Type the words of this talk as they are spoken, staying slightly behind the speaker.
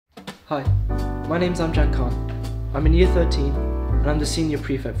Hi, my name's Amjad Khan. I'm in Year 13 and I'm the Senior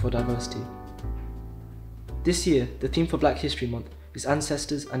Prefect for Diversity. This year, the theme for Black History Month is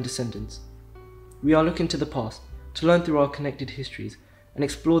Ancestors and Descendants. We are looking to the past to learn through our connected histories and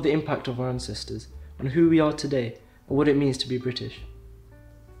explore the impact of our ancestors on who we are today and what it means to be British.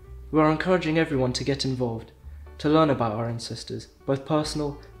 We are encouraging everyone to get involved, to learn about our ancestors, both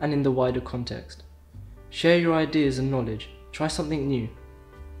personal and in the wider context. Share your ideas and knowledge, try something new.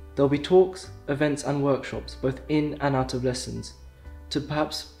 There will be talks, events and workshops both in and out of lessons to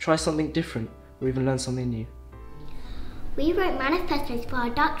perhaps try something different or even learn something new. We wrote manifestos for our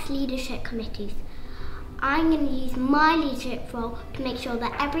Dux leadership committees. I'm going to use my leadership role to make sure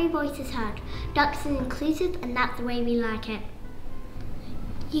that every voice is heard. Dux is inclusive and that's the way we like it.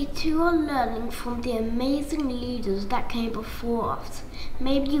 You two are learning from the amazing leaders that came before us.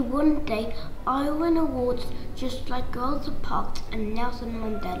 Maybe one day I'll win awards just like Rosa Parks and Nelson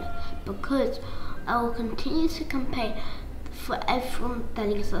Mandela, because I will continue to campaign for everyone that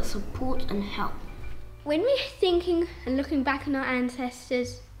needs our support and help. When we're thinking and looking back on our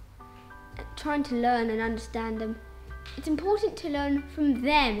ancestors, trying to learn and understand them, it's important to learn from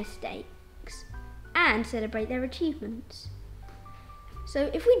their mistakes and celebrate their achievements. So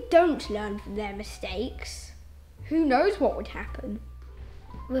if we don't learn from their mistakes, who knows what would happen?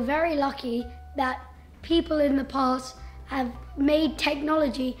 We're very lucky that people in the past have made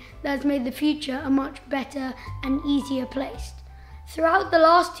technology that has made the future a much better and easier place. Throughout the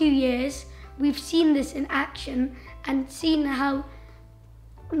last 2 years, we've seen this in action and seen how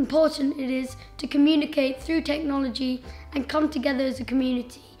important it is to communicate through technology and come together as a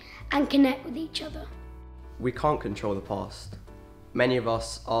community and connect with each other. We can't control the past. Many of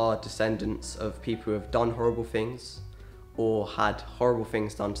us are descendants of people who have done horrible things or had horrible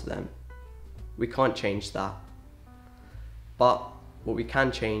things done to them. We can't change that. But what we can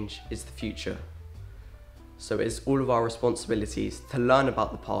change is the future. So it's all of our responsibilities to learn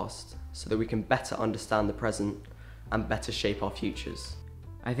about the past so that we can better understand the present and better shape our futures.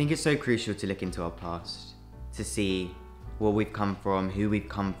 I think it's so crucial to look into our past, to see where we've come from, who we've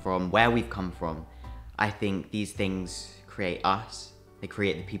come from, where we've come from. I think these things create us, they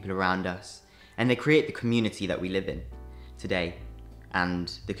create the people around us, and they create the community that we live in today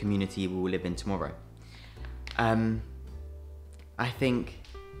and the community we will live in tomorrow. I think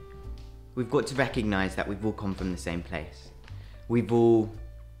we've got to recognise that we've all come from the same place. We've all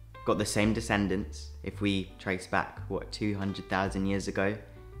got the same descendants. If we trace back, 200,000 years ago?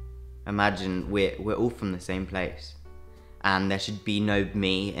 Imagine we're all from the same place. And there should be no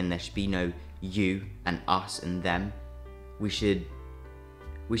me and there should be no you and us and them. We should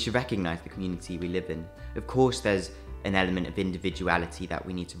recognise the community we live in. Of course, there's an element of individuality that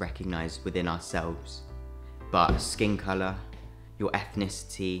we need to recognise within ourselves. But skin colour, your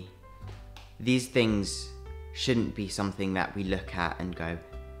ethnicity, these things shouldn't be something that we look at and go,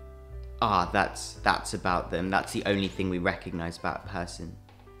 that's about them. That's the only thing we recognise about a person.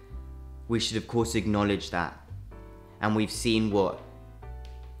 We should of course acknowledge that. And we've seen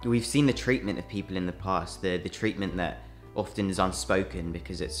the treatment of people in the past, the treatment that often is unspoken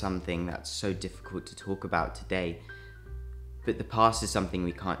because it's something that's so difficult to talk about today. But the past is something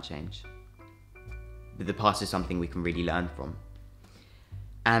we can't change. But the past is something we can really learn from.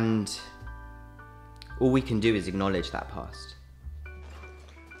 And all we can do is acknowledge that past.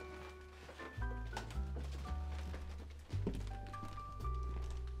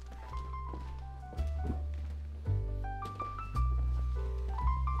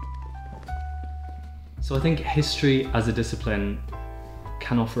 So I think history as a discipline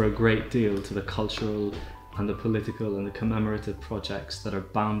can offer a great deal to the cultural and the political and the commemorative projects that are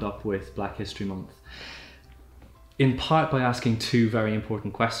bound up with Black History Month. In part by asking two very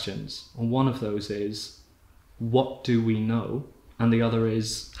important questions. One of those is, what do we know? And the other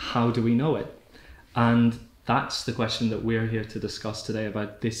is, how do we know it? And that's the question that we're here to discuss today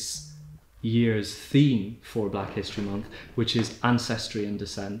about this year's theme for Black History Month, which is ancestry and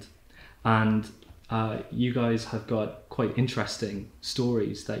descent. And you guys have got quite interesting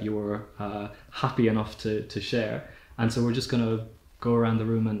stories that you're happy enough to share. And so we're just going to go around the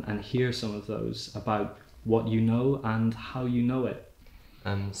room and hear some of those about what you know and how you know it.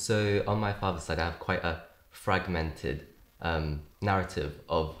 So on my father's side, I have quite a fragmented narrative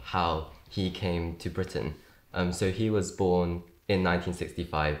of how he came to Britain. So he was born in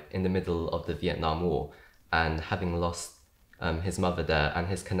 1965 in the middle of the Vietnam War, and having lost his mother there and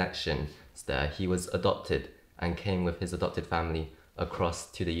his connection there, he was adopted and came with his adopted family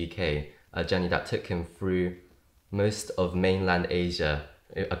across to the UK, a journey that took him through most of mainland Asia,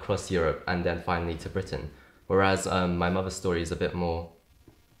 across Europe, and then finally to Britain. Whereas my mother's story is a bit more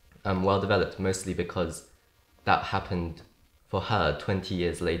well developed, mostly because that happened for her 20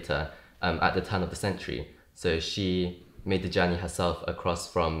 years later, at the turn of the century. So she made the journey herself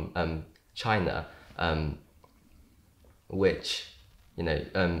across from China, which,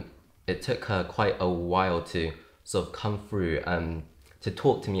 it took her quite a while to sort of come through, to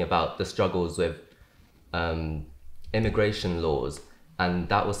talk to me about the struggles with immigration laws. And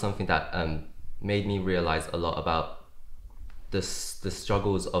that was something that made me realize a lot about the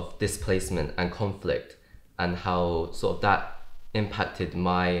struggles of displacement and conflict, and how sort of that impacted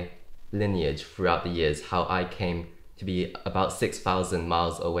my lineage throughout the years, how I came to be about 6,000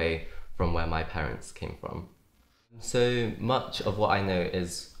 miles away from where my parents came from. So much of what I know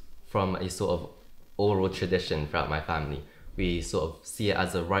is from a sort of oral tradition throughout my family. We sort of see it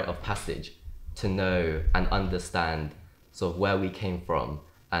as a rite of passage to know and understand sort of where we came from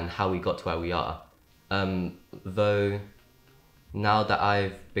and how we got to where we are. Though now that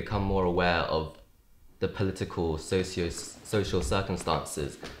I've become more aware of the political, social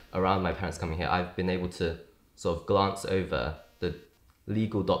circumstances around my parents coming here, I've been able to sort of glance over the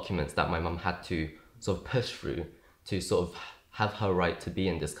legal documents that my mum had to sort of push through to sort of have her right to be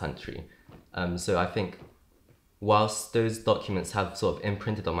in this country. So I think whilst those documents have sort of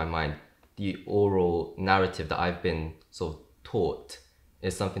imprinted on my mind, the oral narrative that I've been sort of taught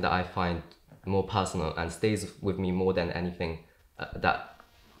is something that I find more personal and stays with me more than anything that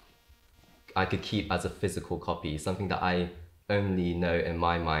I could keep as a physical copy, something that I only know in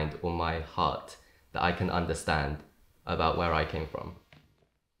my mind or my heart, that I can understand about where I came from.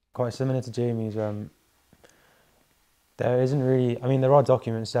 Quite similar to Jamie's, there isn't really, I mean, there are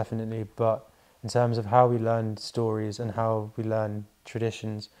documents definitely, but in terms of how we learn stories and how we learn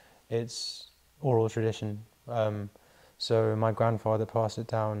traditions, it's oral tradition. So my grandfather passed it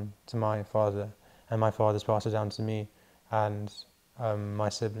down to my father, and my father's passed it down to me and my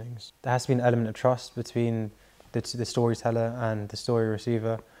siblings. There has to be an element of trust between the storyteller and the story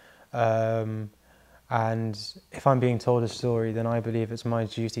receiver. And if I'm being told a story, then I believe it's my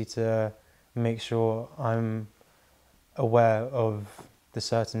duty to make sure I'm aware of the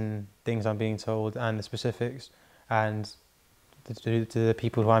certain things I'm being told and the specifics, and to the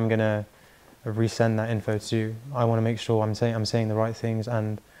people who I'm going to resend that info to, I want to make sure I'm saying the right things,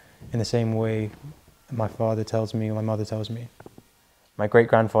 and in the same way my father tells me or my mother tells me. My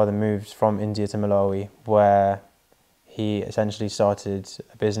great-grandfather moved from India to Malawi, where he essentially started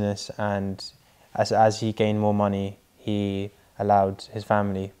a business, and as he gained more money, he allowed his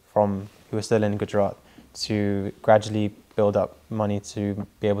family who were still in Gujarat to gradually build up money to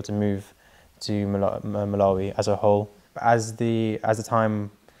be able to move to Malawi as a whole. As the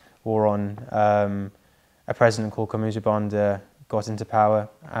time wore on, a president called Kamuzu Banda got into power,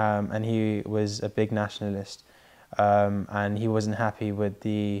 and he was a big nationalist, and he wasn't happy with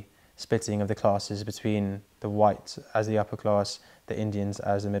the splitting of the classes between the whites as the upper class, the Indians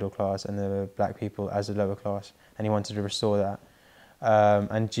as the middle class, and the black people as the lower class, and he wanted to restore that.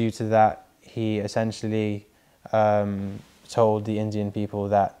 And due to that, he essentially told the Indian people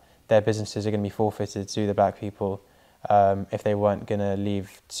that their businesses are going to be forfeited to the black people if they weren't going to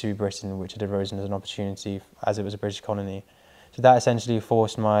leave to Britain, which had arisen as an opportunity as it was a British colony. So that essentially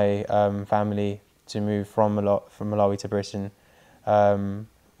forced my family to move from Malawi to Britain.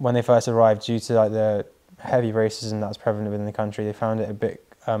 When they first arrived, due to the heavy racism that was prevalent within the country, they found it a bit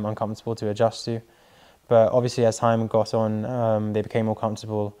uncomfortable to adjust to. But obviously, as time got on, they became more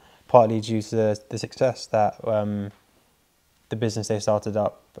comfortable, partly due to the success that the business they started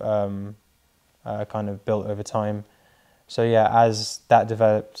up kind of built over time. So yeah, as that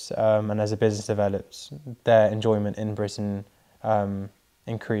developed and as the business developed, their enjoyment in Britain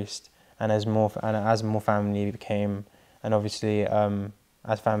increased, and as more family became, and obviously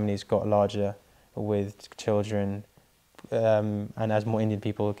as families got larger with children, and as more Indian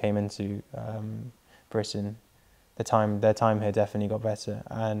people came into Britain, their time here definitely got better.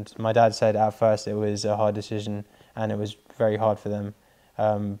 And my dad said at first it was a hard decision and it was very hard for them,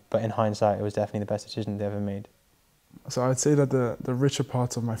 but in hindsight it was definitely the best decision they ever made. So I'd say that the richer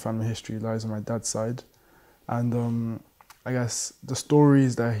part of my family history lies on my dad's side, and I guess the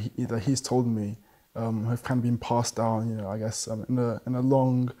stories that he's told me have kind of been passed down, I guess in a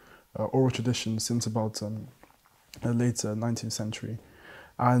long oral tradition since about the later 19th century.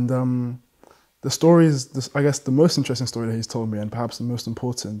 And the stories, I guess the most interesting story that he's told me, and perhaps the most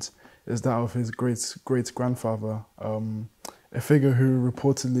important, is that of his great-grandfather, a figure who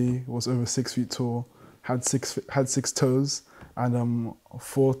reportedly was over 6 feet tall, had six toes, and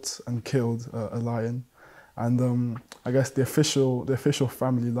fought and killed a lion. And I guess the official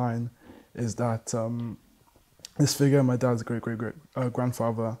family line is that this figure, my dad's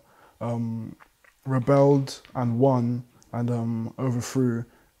great-grandfather, rebelled and won and overthrew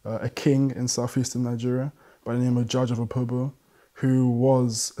a king in southeastern Nigeria by the name of Judge of Opobo, who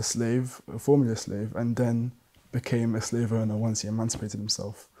was a slave, formerly a slave, and then became a slave owner once he emancipated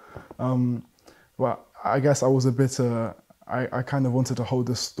himself. Well, I guess I was a bit, I kind of wanted to hold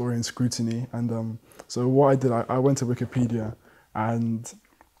this story in scrutiny, and so what I did, I went to Wikipedia and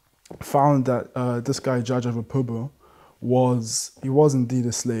found that this guy, Judge of Opobo, was indeed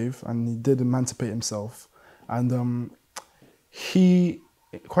a slave, and he did emancipate himself. And he,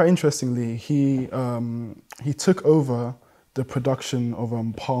 quite interestingly, he took over the production of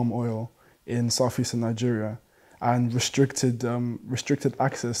palm oil in southeastern Nigeria and restricted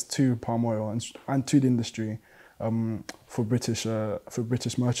access to palm oil and to the industry for British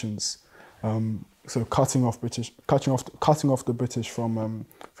merchants. So cutting off the British from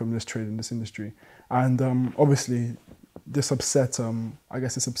this trade in this industry, and obviously this upset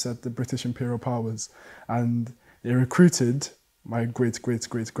the British imperial powers, and they recruited my great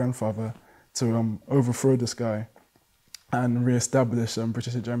grandfather to overthrow this guy and re-establish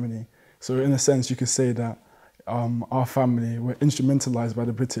British hegemony. So in a sense, you could say that our family were instrumentalized by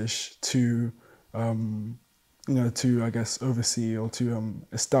the British to I guess oversee or to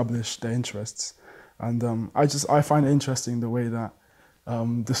establish their interests. And I find it interesting the way that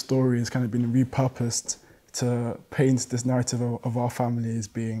the story has kind of been repurposed to paint this narrative of our family as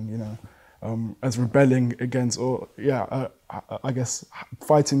being, as rebelling against, I guess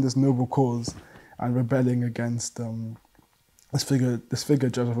fighting this noble cause and rebelling against this figure,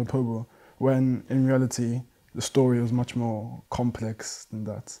 Judge of Opobo, when in reality the story was much more complex than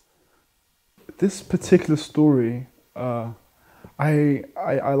that. This particular story, I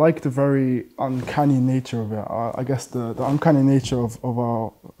like the very uncanny nature of it. I guess the uncanny nature of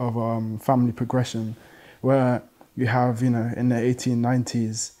our family progression, where you have, in the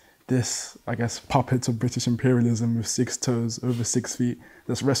 1890s, this, I guess, puppet of British imperialism with 6 toes, over 6 feet,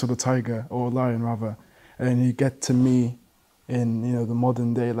 that's wrestled a tiger, or a lion rather, and then you get to me in the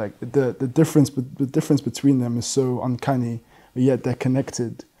modern day. Like the difference between them is so uncanny, but yet they're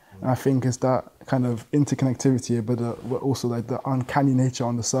connected. And I think it's that kind of interconnectivity, but also like the uncanny nature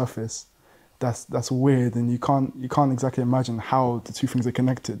on the surface. That's weird, and you can't exactly imagine how the two things are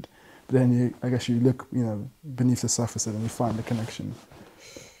connected. But then I guess you look beneath the surface and you find the connection.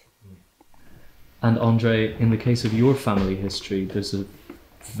 And Andre, in the case of your family history, there's a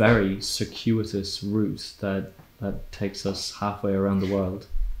very circuitous route that takes us halfway around the world.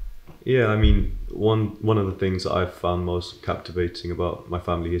 Yeah, I mean, one of the things that I've found most captivating about my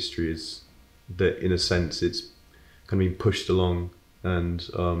family history is that, in a sense, it's kind of been pushed along and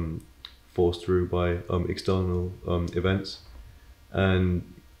forced through by external events, and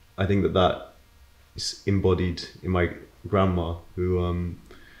I think that is embodied in my grandma, who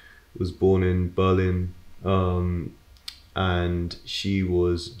was born in Berlin, and she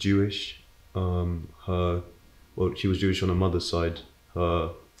was Jewish. She was Jewish on her mother's side.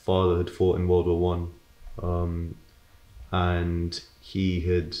 Her father had fought in World War I, and he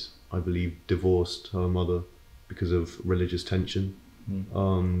had, I believe, divorced her mother because of religious tension.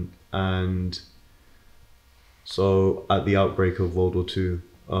 And so at the outbreak of World War II,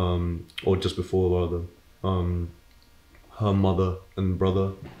 or just before rather, her mother and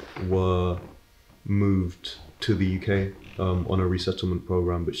brother were moved to the UK on a resettlement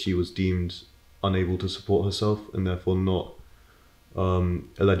program, but she was deemed unable to support herself and therefore not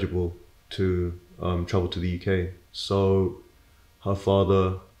eligible to travel to the UK. So her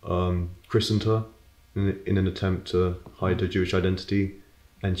father christened her in an attempt to hide her Jewish identity,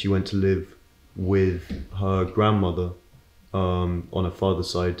 and she went to live with her grandmother on her father's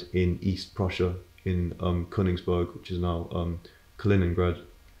side in East Prussia, in Königsberg, which is now Kaliningrad.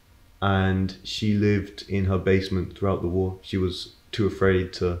 And she lived in her basement throughout the war. She was too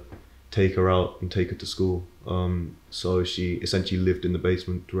afraid to take her out and take her to school. So she essentially lived in the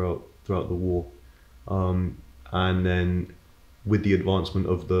basement throughout the war. And then with the advancement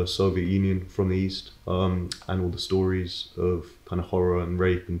of the Soviet Union from the East, and all the stories of kind of horror and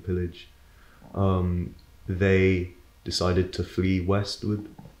rape and pillage, they decided to flee westward,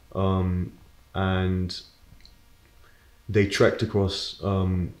 and they trekked across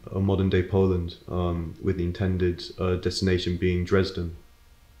modern day Poland, with the intended destination being Dresden.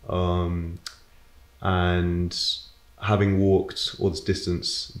 And having walked all this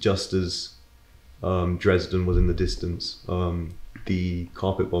distance, just as Dresden was in the distance, the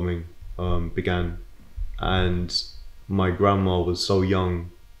carpet bombing began, and my grandma was so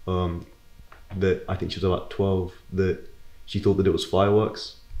young that I think she was about 12, that she thought that it was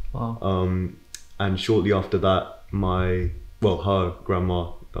fireworks. Wow. And shortly after that, her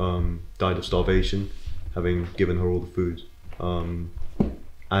grandma died of starvation, having given her all the food.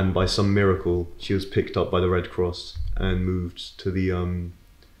 And by some miracle, she was picked up by the Red Cross and moved to the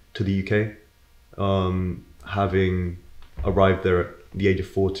UK, having arrived there at the age of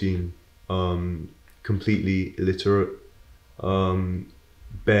 14, completely illiterate,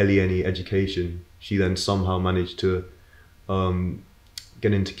 barely any education. She then somehow managed to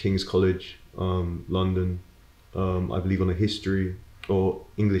get into King's College, London, I believe on a history or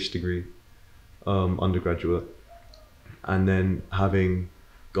English degree, undergraduate, and then having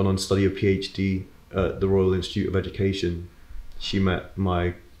gone on to study a PhD at the Royal Institute of Education, she met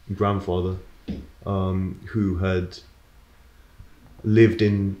my grandfather, who had lived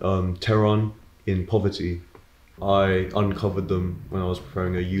in Tehran in poverty. I uncovered them when I was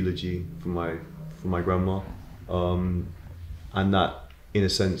preparing a eulogy for my grandma, and that, in a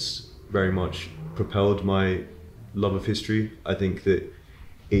sense, very much propelled my love of history. I think that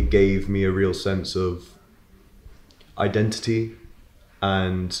it gave me a real sense of identity,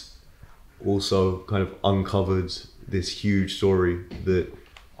 and also kind of uncovered this huge story that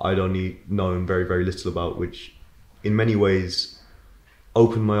I'd only known very, very little about, which in many ways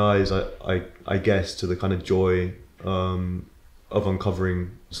opened my eyes, I guess, to the kind of joy of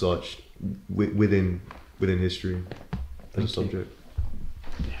uncovering such within history as a subject.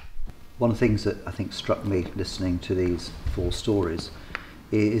 One of the things that I think struck me listening to these 4 stories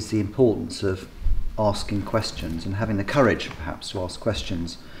is the importance of asking questions and having the courage perhaps to ask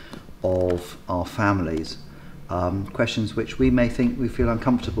questions of our families, questions which we may think we feel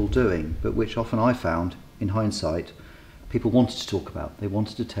uncomfortable doing, but which often I found, in hindsight, people wanted to talk about. They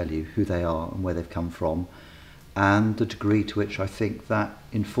wanted to tell you who they are and where they've come from, and the degree to which I think that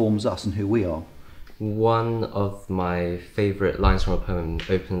informs us and who we are. One of my favourite lines from a poem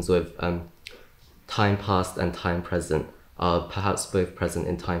opens with time past and time present are perhaps both present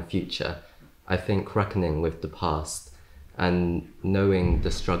in time future. I think reckoning with the past and knowing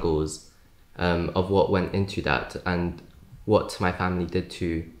the struggles of what went into that and what my family did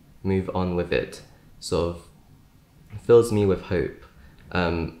to move on with it sort of fills me with hope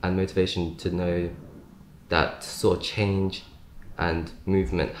and motivation to know that sort of change and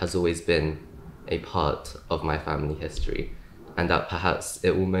movement has always been a part of my family history, and that perhaps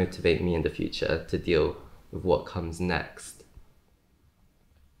it will motivate me in the future to deal with what comes next.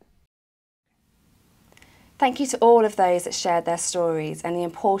 Thank you to all of those that shared their stories and the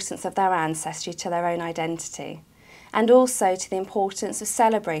importance of their ancestry to their own identity, and also to the importance of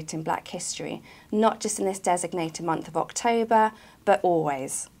celebrating Black history, not just in this designated month of October, but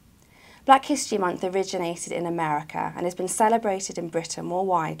always. Black History Month originated in America and has been celebrated in Britain more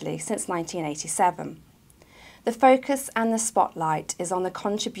widely since 1987. The focus and the spotlight is on the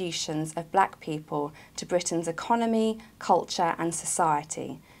contributions of Black people to Britain's economy, culture and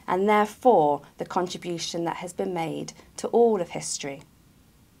society, and therefore the contribution that has been made to all of history.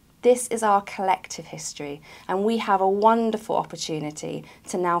 This is our collective history, and we have a wonderful opportunity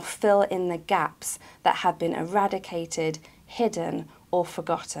to now fill in the gaps that have been eradicated, hidden or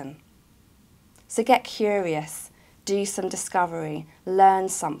forgotten. So get curious, do some discovery, learn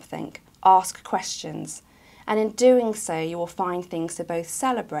something, ask questions, and in doing so you will find things to both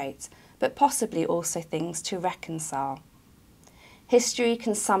celebrate, but possibly also things to reconcile. History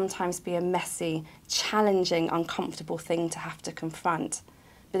can sometimes be a messy, challenging, uncomfortable thing to have to confront,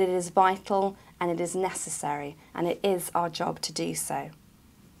 but it is vital and it is necessary, and it is our job to do so.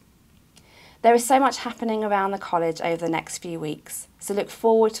 There is so much happening around the college over the next few weeks, so look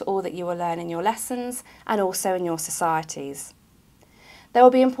forward to all that you will learn in your lessons and also in your societies. There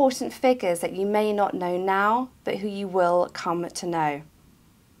will be important figures that you may not know now, but who you will come to know.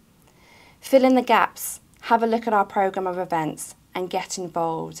 Fill in the gaps, have a look at our programme of events and get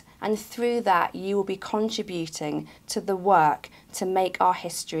involved, and through that you will be contributing to the work to make our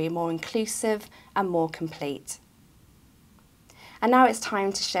history more inclusive and more complete. And now it's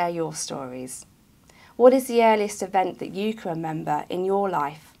time to share your stories. What is the earliest event that you can remember in your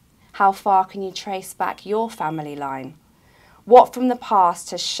life? How far can you trace back your family line? What from the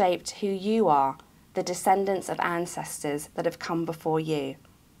past has shaped who you are, the descendants of ancestors that have come before you?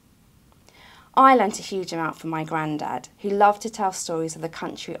 I learnt a huge amount from my granddad, who loved to tell stories of the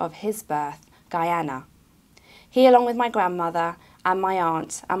country of his birth, Guyana. He, along with my grandmother and my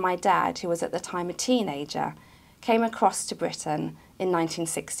aunt and my dad, who was at the time a teenager, came across to Britain in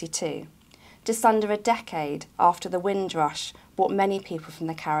 1962, just under a decade after the Windrush brought many people from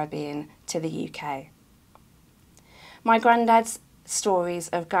the Caribbean to the UK. My granddad's stories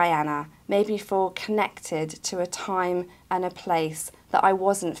of Guyana made me feel connected to a time and a place that I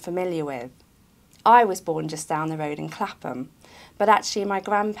wasn't familiar with. I was born just down the road in Clapham, but actually my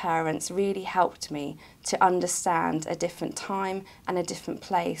grandparents really helped me to understand a different time and a different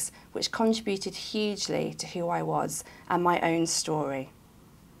place, which contributed hugely to who I was and my own story.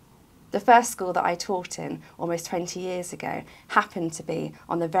 The first school that I taught in almost 20 years ago happened to be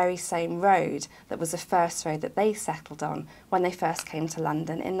on the very same road that was the first road that they settled on when they first came to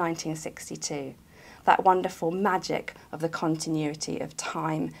London in 1962. That wonderful magic of the continuity of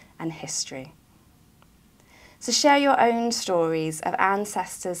time and history. So share your own stories of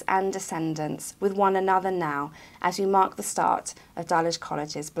ancestors and descendants with one another now as we mark the start of Dulwich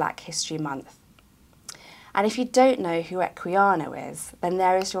College's Black History Month. And if you don't know who Equiano is, then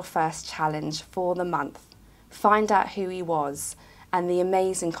there is your first challenge for the month. Find out who he was and the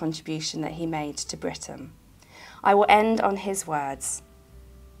amazing contribution that he made to Britain. I will end on his words.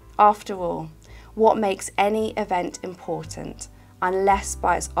 After all, what makes any event important unless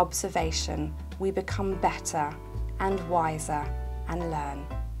by its observation we become better and wiser and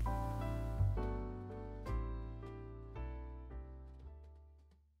learn?